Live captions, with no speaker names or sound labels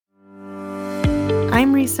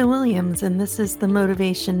I'm Risa Williams, and this is the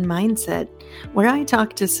Motivation Mindset, where I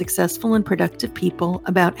talk to successful and productive people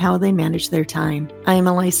about how they manage their time. I am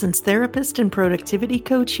a licensed therapist and productivity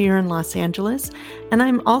coach here in Los Angeles, and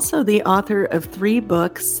I'm also the author of 3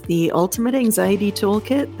 books, The Ultimate Anxiety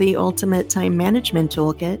Toolkit, The Ultimate Time Management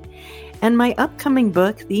Toolkit, and my upcoming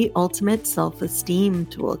book, The Ultimate Self-Esteem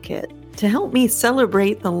Toolkit. To help me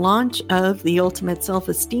celebrate the launch of the Ultimate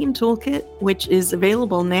Self-Esteem Toolkit, which is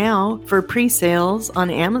available now for pre-sales on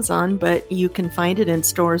Amazon, but you can find it in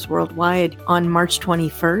stores worldwide on March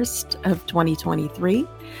 21st of 2023,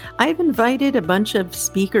 I've invited a bunch of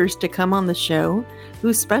speakers to come on the show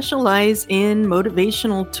who specialize in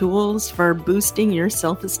motivational tools for boosting your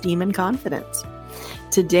self-esteem and confidence.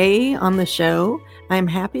 Today on the show, I'm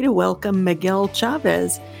happy to welcome Miguel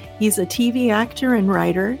Chavez. He's a TV actor and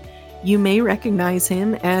writer. You may recognize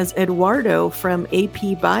him as Eduardo from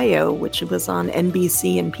AP Bio, which was on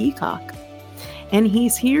NBC and Peacock. And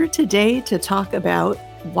he's here today to talk about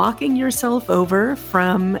walking yourself over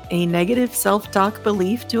from a negative self-talk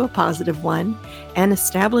belief to a positive one and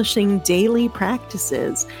establishing daily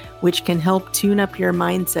practices which can help tune up your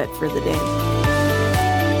mindset for the day.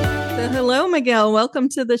 So hello, Miguel. Welcome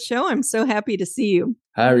to the show. I'm so happy to see you.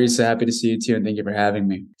 Hi, Risa. Happy to see you too, and thank you for having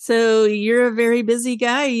me. So you're a very busy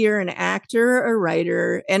guy. You're an actor, a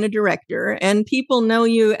writer, and a director, and people know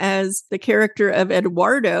you as the character of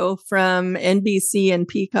Eduardo from NBC and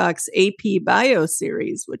Peacock's AP Bio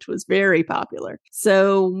series, which was very popular.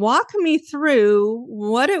 So walk me through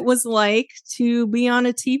what it was like to be on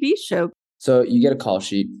a TV show. So you get a call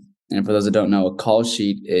sheet, and for those that don't know, a call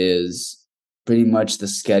sheet is pretty much the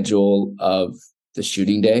schedule of the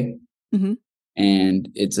shooting day. Mm-hmm. And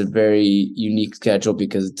it's a very unique schedule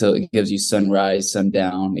because it gives you sunrise,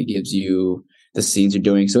 sundown. It gives you the scenes you're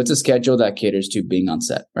doing. So it's a schedule that caters to being on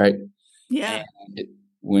set, right? Yeah.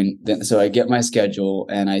 And so I get my schedule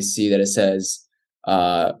and I see that it says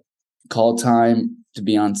call time to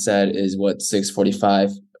be on set is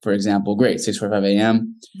 6:45, for example. Great, 6:45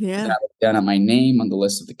 a.m. Yeah. Then I look down at my name on the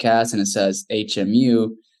list of the cast and it says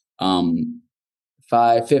HMU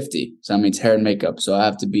 5:50. So that means hair and makeup. So I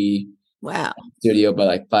have to be studio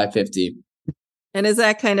by 5:50. And is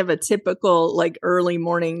that kind of a typical early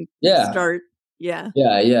morning start? Yeah.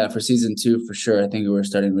 For season 2 for sure. I think we were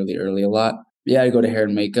starting really early a lot. Yeah, I go to hair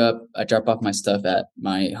and makeup. I drop off my stuff at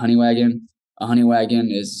my honey wagon. A honey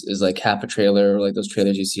wagon is like half a trailer, like those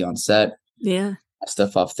trailers you see on set. Yeah.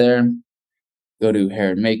 Stuff off there. Go to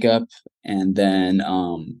hair and makeup and then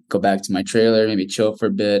go back to my trailer, maybe chill for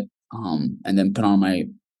a bit, and then put on my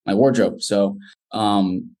wardrobe. So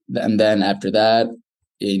and then after that,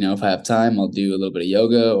 if I have time, I'll do a little bit of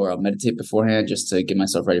yoga or I'll meditate beforehand just to get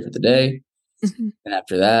myself ready for the day. Mm-hmm. And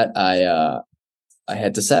after that, I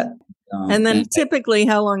head to set. And then typically,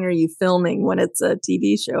 how long are you filming when it's a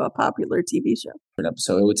TV show, a popular TV show? An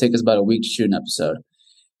episode. It would take us about a week to shoot an episode.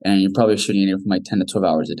 And you're probably shooting anywhere from 10 to 12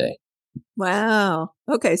 hours a day. Wow.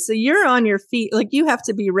 Okay. So you're on your feet. You have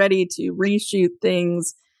to be ready to reshoot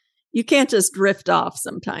things. You can't just drift off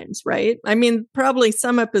sometimes, right? I mean, probably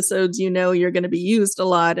some episodes, you're going to be used a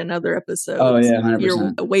lot, and other episodes, 100%.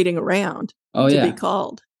 You're waiting around to be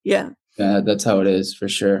called. Yeah. That's how it is for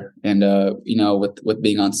sure. And, with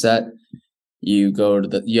being on set, you go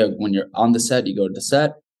to when you're on the set, you go to the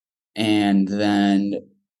set and then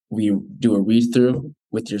we do a read through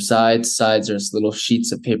with your sides. Sides are little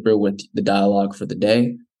sheets of paper with the dialogue for the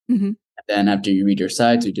day. Mm-hmm. And then after you read your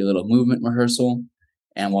sides, we do a little movement rehearsal.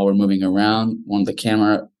 And while we're moving around, one of the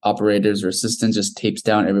camera operators or assistants just tapes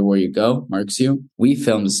down everywhere you go, marks you. We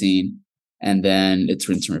film the scene, and then it's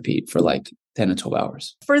rinse and repeat for 10 to 12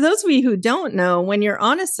 hours. For those of you who don't know, when you're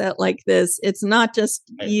on a set like this, it's not just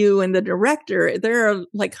you and the director. There are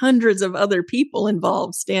hundreds of other people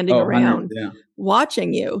involved standing around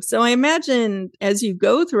watching you. So I imagine as you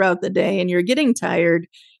go throughout the day and you're getting tired,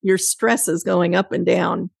 your stress is going up and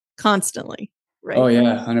down constantly, right? Oh,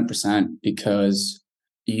 yeah, 100%. Because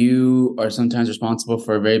you are sometimes responsible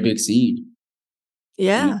for a very big scene.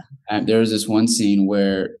 Yeah. And there was this one scene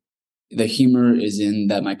where the humor is in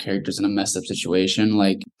that my character's in a messed up situation,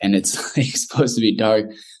 and it's supposed to be dark,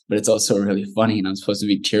 but it's also really funny, and I'm supposed to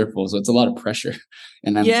be cheerful. So it's a lot of pressure.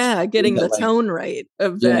 And I'm getting the tone right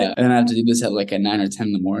of that. Yeah, and I have to do this at 9 or 10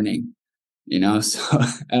 in the morning, So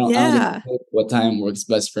I don't know what time works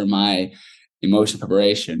best for my emotion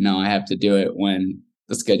preparation. No, I have to do it when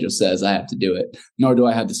the schedule says I have to do it, nor do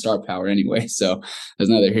I have the star power anyway. So there's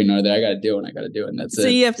neither here nor there. I got to do it. And that's it. So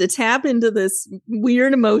you have to tap into this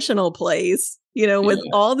weird emotional place, with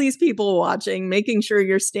all these people watching, making sure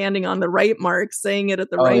you're standing on the right mark, saying it at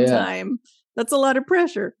the right time. That's a lot of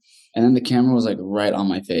pressure. And then the camera was like right on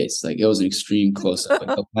my face. Like it was an extreme close up.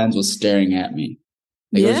 Like the lens was staring at me.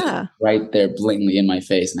 Like it was just right there blatantly in my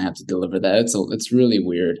face, and I have to deliver that. It's really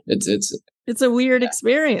weird. It's a weird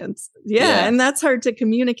experience. Yeah. And that's hard to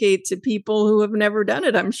communicate to people who have never done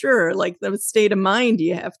it, I'm sure. Like the state of mind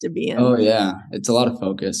you have to be in. Oh, yeah. It's a lot of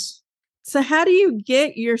focus. So how do you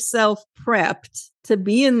get yourself prepped to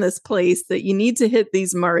be in this place that you need to hit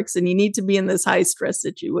these marks and you need to be in this high stress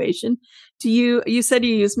situation? You said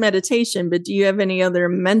you use meditation, but do you have any other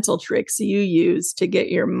mental tricks you use to get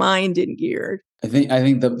your mind in gear? I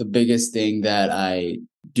think the biggest thing that I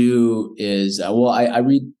do is, I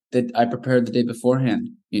read that I prepared the day beforehand.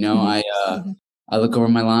 I look over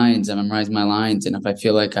my lines, I memorize my lines, and if I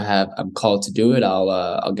feel like I'm called to do it,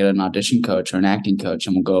 I'll get an audition coach or an acting coach,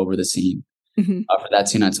 and we'll go over the scene. For that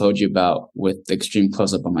scene I told you about with the extreme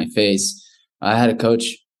close up on my face, I had a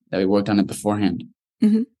coach that we worked on it beforehand,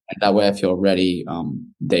 and that way I feel ready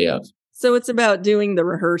day of. So it's about doing the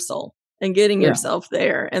rehearsal and getting yourself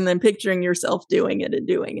there and then picturing yourself doing it and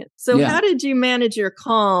doing it. So how did you manage your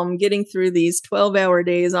calm getting through these 12-hour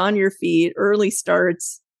days on your feet, early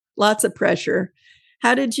starts, lots of pressure?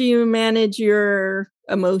 How did you manage your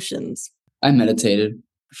emotions? I meditated.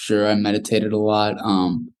 Sure, I meditated a lot.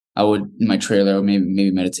 I would, in my trailer, I would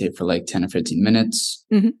maybe meditate for like 10 or 15 minutes.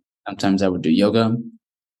 Sometimes I would do yoga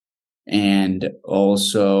and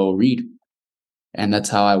also read. And that's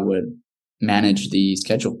how I would manage the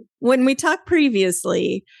schedule. When we talked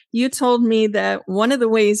previously, you told me that one of the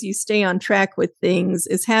ways you stay on track with things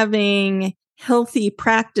is having healthy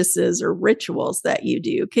practices or rituals that you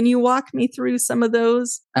do. Can you walk me through some of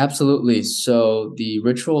those? Absolutely. So the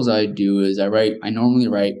rituals I do is I normally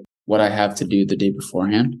write what I have to do the day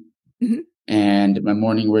beforehand. And my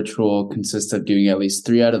morning ritual consists of doing at least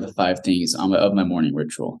 3 out of the 5 things of my morning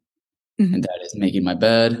ritual. And that is making my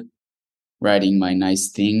bed, writing my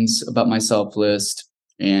nice things about myself list,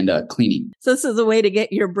 and cleaning. So this is a way to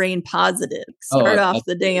get your brain positive. Start off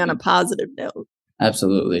the day on a positive note.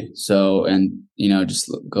 Absolutely. So, and, just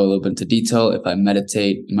go a little bit into detail. If I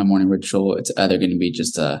meditate in my morning ritual, it's either going to be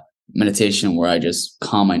just a meditation where I just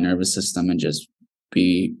calm my nervous system and just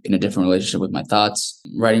be in a different relationship with my thoughts.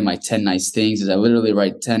 Writing my 10 nice things is I literally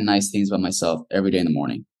write 10 nice things about myself every day in the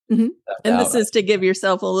morning. And this is to give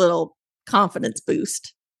yourself a little confidence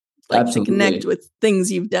boost, like to connect with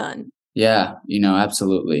things you've done. Yeah,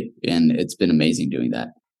 absolutely. And it's been amazing doing that.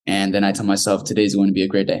 And then I tell myself today's going to be a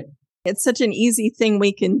great day. It's such an easy thing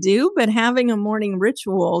we can do, but having a morning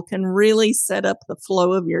ritual can really set up the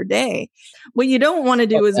flow of your day. What you don't want to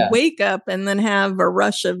do is wake up and then have a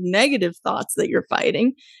rush of negative thoughts that you're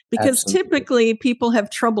fighting, because typically people have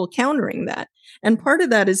trouble countering that. And part of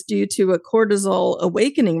that is due to a cortisol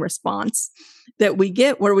awakening response that we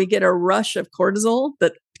get, where we get a rush of cortisol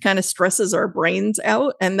that kind of stresses our brains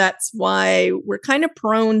out. And that's why we're kind of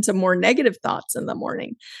prone to more negative thoughts in the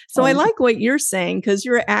morning. So I like what you're saying, because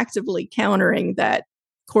you're actively countering that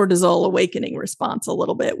cortisol awakening response a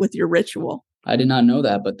little bit with your ritual. I did not know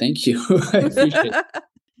that, but thank you. I appreciate it.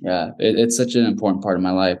 Yeah, it's such an important part of my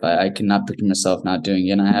life. I cannot picture myself not doing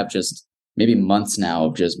it. And I have just maybe months now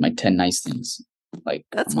of just my 10 nice things. Like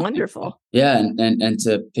that's wonderful. Yeah. And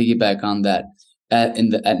to piggyback on that,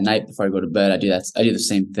 at night before I go to bed, I do the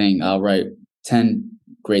same thing. I'll write 10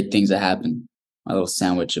 great things that happen. My little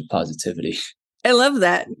sandwich of positivity. I love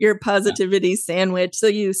that, your positivity sandwich. So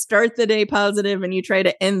you start the day positive and you try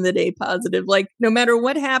to end the day positive. Like no matter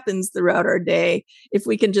what happens throughout our day, if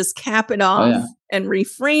we can just cap it off and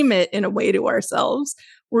reframe it in a way to ourselves,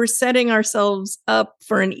 we're setting ourselves up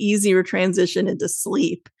for an easier transition into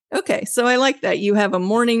sleep. Okay, so I like that. You have a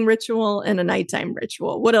morning ritual and a nighttime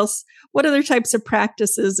ritual. What else? What other types of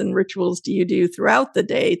practices and rituals do you do throughout the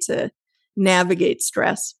day to navigate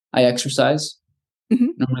stress? I exercise.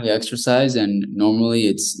 Normally exercise, and normally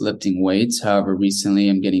it's lifting weights. However, recently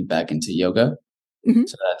I'm getting back into yoga.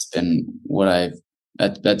 So that's been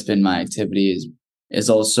that's been my activity is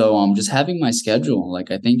also just having my schedule.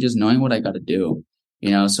 Like I think just knowing what I got to do,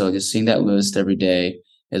 so just seeing that list every day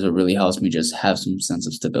is what really helps me just have some sense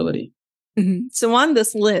of stability. So on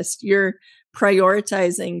this list, you're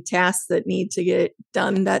prioritizing tasks that need to get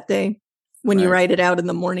done that day when you write it out in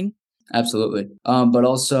the morning? Absolutely. But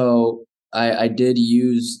also I did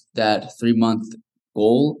use that 3-month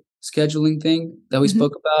goal scheduling thing that we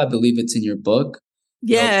spoke about. I believe it's in your book.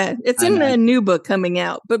 Yeah, it's in the new book coming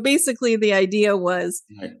out. But basically the idea was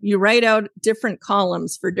you write out different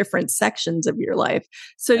columns for different sections of your life.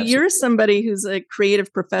 So you're somebody who's a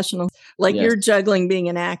creative professional, like you're juggling being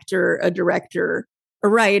an actor, a director, a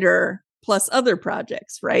writer, plus other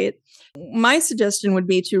projects, right? My suggestion would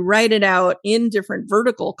be to write it out in different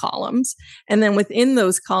vertical columns. And then within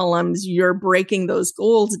those columns, you're breaking those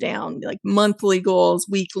goals down, like monthly goals,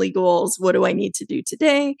 weekly goals. What do I need to do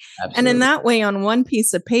today? Absolutely. And in that way, on one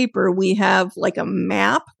piece of paper, we have like a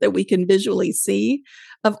map that we can visually see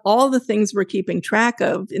of all the things we're keeping track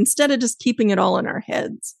of instead of just keeping it all in our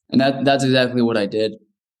heads. And that's exactly what I did.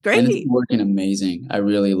 Great. And it's working amazing. I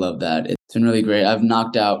really love that. It's been really great. I've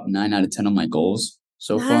knocked out 9 out of 10 of my goals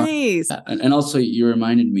so far. Nice. And also, you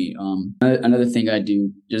reminded me, another thing I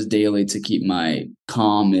do just daily to keep my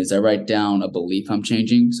calm is I write down a belief I'm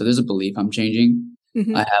changing. So there's a belief I'm changing.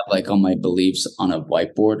 Mm-hmm. I have like all my beliefs on a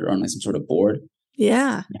whiteboard or on like some sort of board.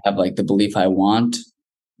 Yeah. I have like the belief I want,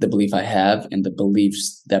 the belief I have, and the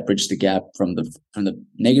beliefs that bridge the gap from the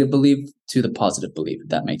negative belief to the positive belief, if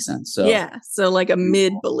that makes sense. So yeah, so like a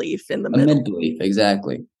mid belief in the middle. A mid belief,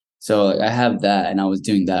 exactly. So I have that, and I was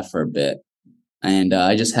doing that for a bit, and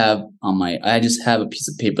I just have a piece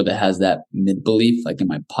of paper that has that mid belief like in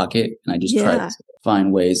my pocket, and I just try to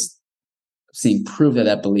find ways of seeing proof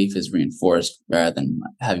that belief is reinforced rather than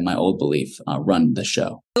having my old belief run the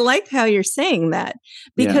show. I like how you're saying that,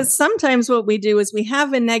 because sometimes what we do is we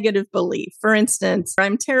have a negative belief. For instance,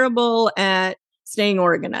 I'm terrible at staying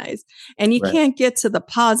organized, and you can't get to the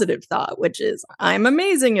positive thought, which is I'm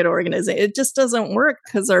amazing at organizing. It just doesn't work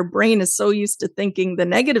because our brain is so used to thinking the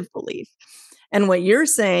negative belief. And what you're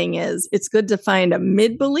saying is it's good to find a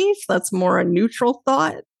mid belief that's more a neutral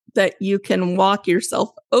thought that you can walk yourself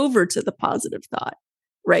over to the positive thought,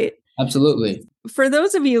 right? Absolutely. For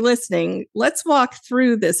those of you listening, let's walk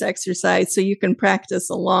through this exercise so you can practice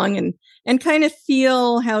along and kind of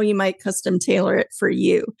feel how you might custom tailor it for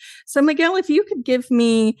you. So Miguel, if you could give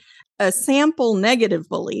me a sample negative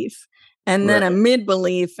belief and then a mid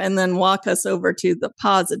belief and then walk us over to the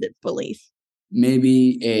positive belief.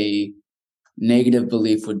 Maybe a negative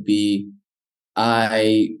belief would be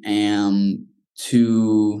I am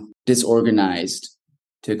too disorganized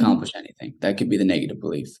to accomplish anything. That could be the negative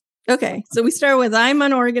belief. Okay. So we start with I'm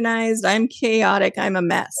unorganized, I'm chaotic, I'm a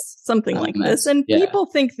mess, something like this. And people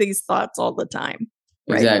think these thoughts all the time.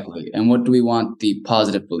 Right? Exactly. And what do we want the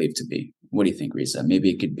positive belief to be? What do you think, Risa? Maybe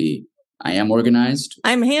it could be I am organized.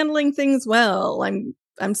 I'm handling things well.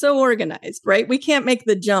 I'm so organized, right? We can't make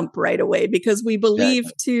the jump right away because we believe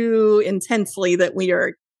too intensely that we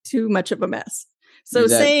are too much of a mess. So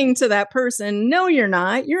saying to that person, no, you're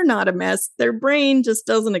not a mess. Their brain just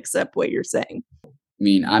doesn't accept what you're saying. I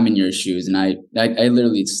mean, I'm in your shoes and I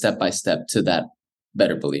literally step by step to that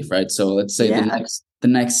better belief, right? So let's say the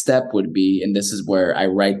next step would be, and this is where I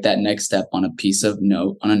write that next step on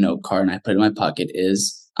a note card and I put it in my pocket,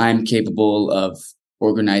 is I'm capable of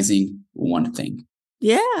organizing one thing.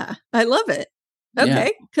 Yeah, I love it.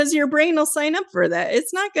 Okay, because your brain will sign up for that.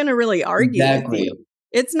 It's not going to really argue with you.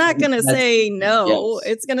 It's not going to say no.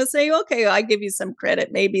 It's going to say, okay, I give you some credit.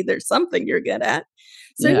 Maybe there's something you're good at.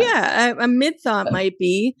 So a mid thought might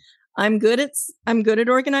be, I'm good at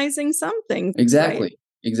organizing something. Exactly. Right?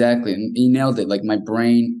 Exactly. And you nailed it. Like my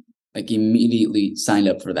brain immediately signed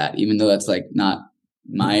up for that, even though that's not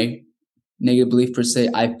my negative belief per se.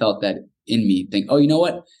 I felt that in me, think, oh, you know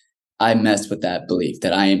what? I messed with that belief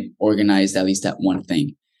that I am organized at least at one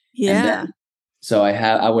thing. Yeah. So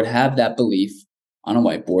I would have that belief on a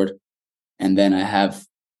whiteboard, and then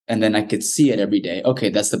I could see it every day. Okay,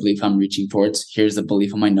 that's the belief I'm reaching towards. Here's the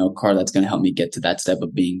belief on my note card that's going to help me get to that step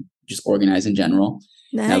of being just organized in general.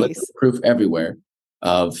 Nice. And I look for proof everywhere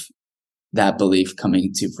of that belief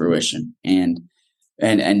coming to fruition. And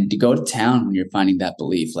to go to town when you're finding that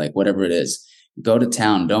belief, like whatever it is, go to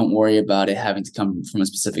town. Don't worry about it having to come from a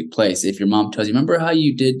specific place. If your mom tells you, remember how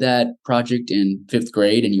you did that project in 5th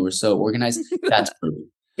grade and you were so organized? That's proof.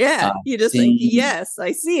 Yeah. You just think, yes,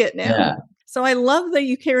 I see it now. Yeah. So I love that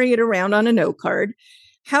you carry it around on a note card.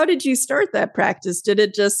 How did you start that practice? Did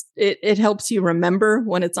it just, it helps you remember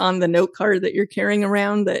when it's on the note card that you're carrying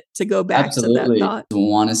around that to go back to that thought? I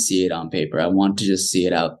want to see it on paper. I want to just see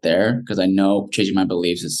it out there because I know changing my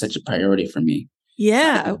beliefs is such a priority for me.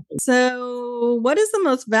 Yeah. So what is the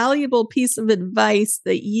most valuable piece of advice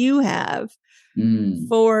that you have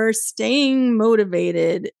for staying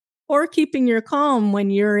motivated or keeping your calm when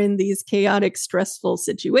you're in these chaotic, stressful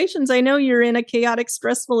situations? I know you're in a chaotic,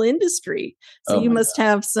 stressful industry, so you must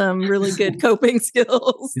have some really good coping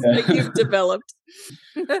skills that you've developed.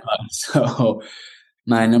 So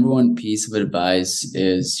my number one piece of advice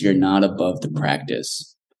is you're not above the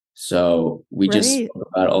practice. So we just spoke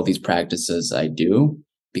about all these practices I do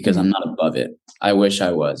because I'm not above it. I wish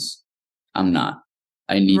I was. I'm not.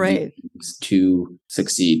 I need these Right. things to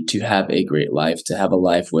succeed, to have a great life, to have a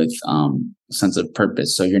life with a sense of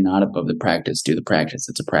purpose. So you're not above the practice. Do the practice.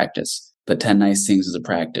 It's a practice. The 10 nice things is a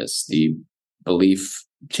practice. The belief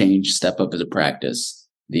change step up is a practice.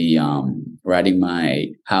 The writing my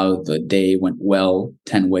how the day went well,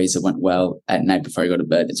 10 ways it went well at night before I go to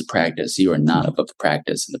bed is a practice. You are not above the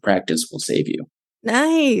practice, and the practice will save you.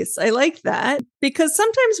 Nice. I like that because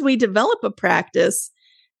sometimes we develop a practice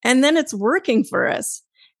and then it's working for us.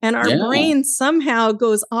 And our brain somehow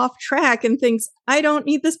goes off track and thinks, I don't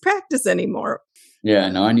need this practice anymore. Yeah,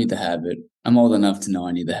 no, I need the habit. I'm old enough to know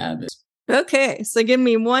I need the habit. Okay. So give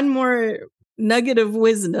me one more nugget of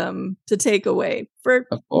wisdom to take away for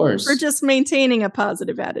just maintaining a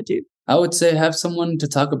positive attitude. I would say have someone to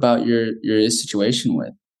talk about your situation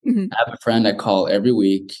with. Mm-hmm. I have a friend I call every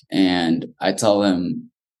week and I tell him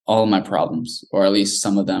all of my problems, or at least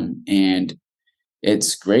some of them. And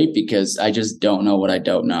it's great because I just don't know what I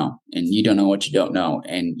don't know. And you don't know what you don't know.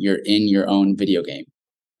 And you're in your own video game.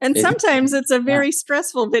 And sometimes it's a very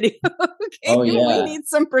stressful video game. Oh, yeah. We need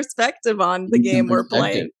some perspective on the game we're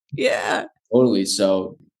playing. Yeah. Totally.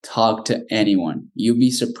 So talk to anyone. You'll be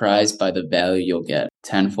surprised by the value you'll get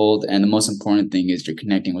tenfold. And the most important thing is you're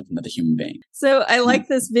connecting with another human being. So I like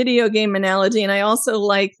this video game analogy. And I also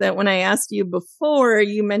like that when I asked you before,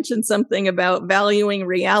 you mentioned something about valuing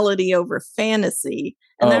reality over fantasy.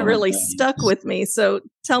 And that really stuck with me. So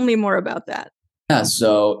tell me more about that. Yeah.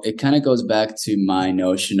 So it kind of goes back to my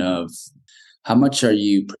notion of how much are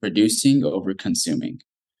you producing over consuming?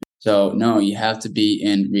 So no, you have to be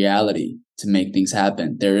in reality to make things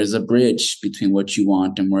happen. There is a bridge between what you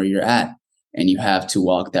want and where you're at. And you have to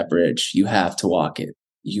walk that bridge. You have to walk it.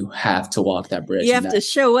 You have to walk that bridge. You have to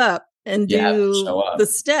show up and do the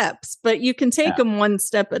steps, but you can take them one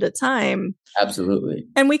step at a time. Absolutely.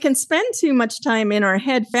 And we can spend too much time in our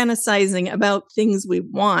head fantasizing about things we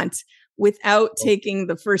want without taking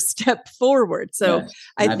the first step forward. So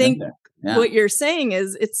I think what you're saying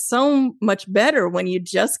is it's so much better when you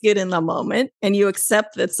just get in the moment and you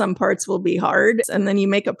accept that some parts will be hard. And then you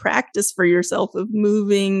make a practice for yourself of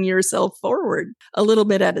moving yourself forward a little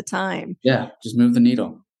bit at a time. Yeah, just move the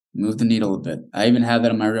needle. Move the needle a bit. I even have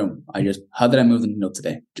that in my room. How did I move the needle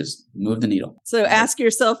today? Just move the needle. So ask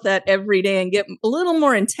yourself that every day and get a little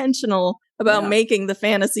more intentional about making the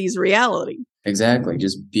fantasies reality. Exactly.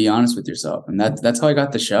 Just be honest with yourself. And that's how I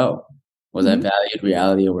got the show. Was I valued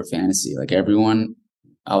reality over fantasy. Like everyone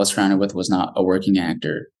I was surrounded with was not a working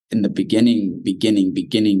actor. In the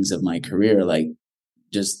beginnings of my career, like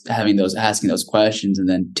just asking those questions and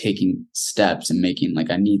then taking steps and making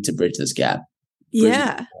I need to bridge this gap.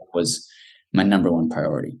 Was my number one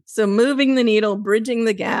priority. So moving the needle, bridging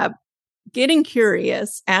the gap, getting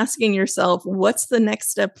curious, asking yourself, what's the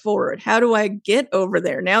next step forward? How do I get over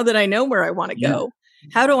there now that I know where I want to go?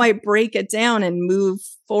 How do I break it down and move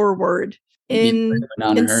forward in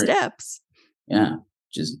steps? Yeah,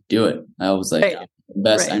 just do it. I was like, I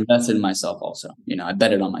invested in myself also. I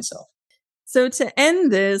betted on myself. So to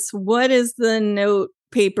end this, what is the note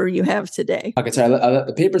paper you have today? Okay, so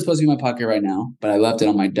the paper's supposed to be in my pocket right now, but I left it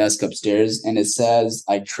on my desk upstairs, and it says,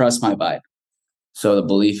 I trust my vibe. So the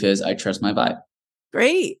belief is I trust my vibe.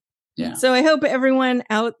 Great. Yeah. So I hope everyone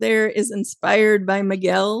out there is inspired by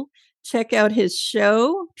Miguel. Check out his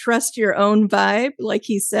show, Trust Your Own Vibe, like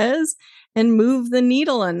he says, and move the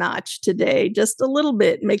needle a notch today. Just a little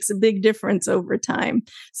bit makes a big difference over time.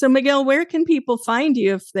 So Miguel, where can people find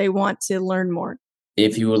you if they want to learn more?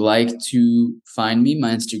 If you would like to find me,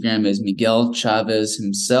 my Instagram is Miguel Chavez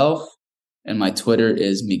himself, and my Twitter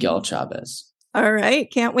is Miguel Chavez. All right.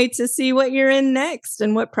 Can't wait to see what you're in next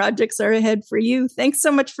and what projects are ahead for you. Thanks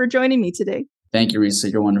so much for joining me today. Thank you,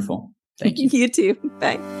 Risa. You're wonderful. Thank you. You too.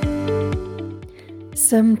 Bye.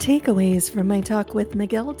 Some takeaways from my talk with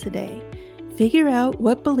Miguel today. Figure out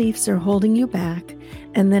what beliefs are holding you back,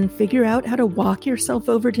 and then figure out how to walk yourself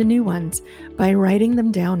over to new ones by writing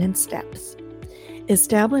them down in steps.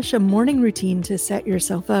 Establish a morning routine to set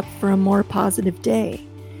yourself up for a more positive day.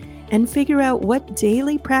 And figure out what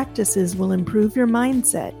daily practices will improve your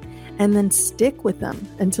mindset, and then stick with them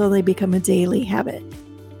until they become a daily habit.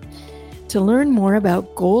 To learn more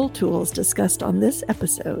about goal tools discussed on this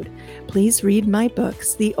episode, please read my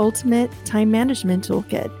books, The Ultimate Time Management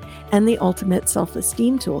Toolkit and The Ultimate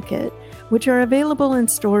Self-Esteem Toolkit, which are available in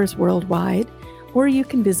stores worldwide, or you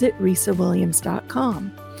can visit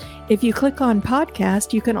risawilliams.com. If you click on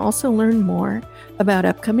podcast, you can also learn more about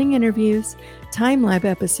upcoming interviews, Time Lab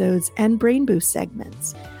episodes, and Brain Boost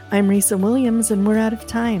segments. I'm Risa Williams, and we're out of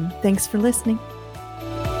time. Thanks for listening.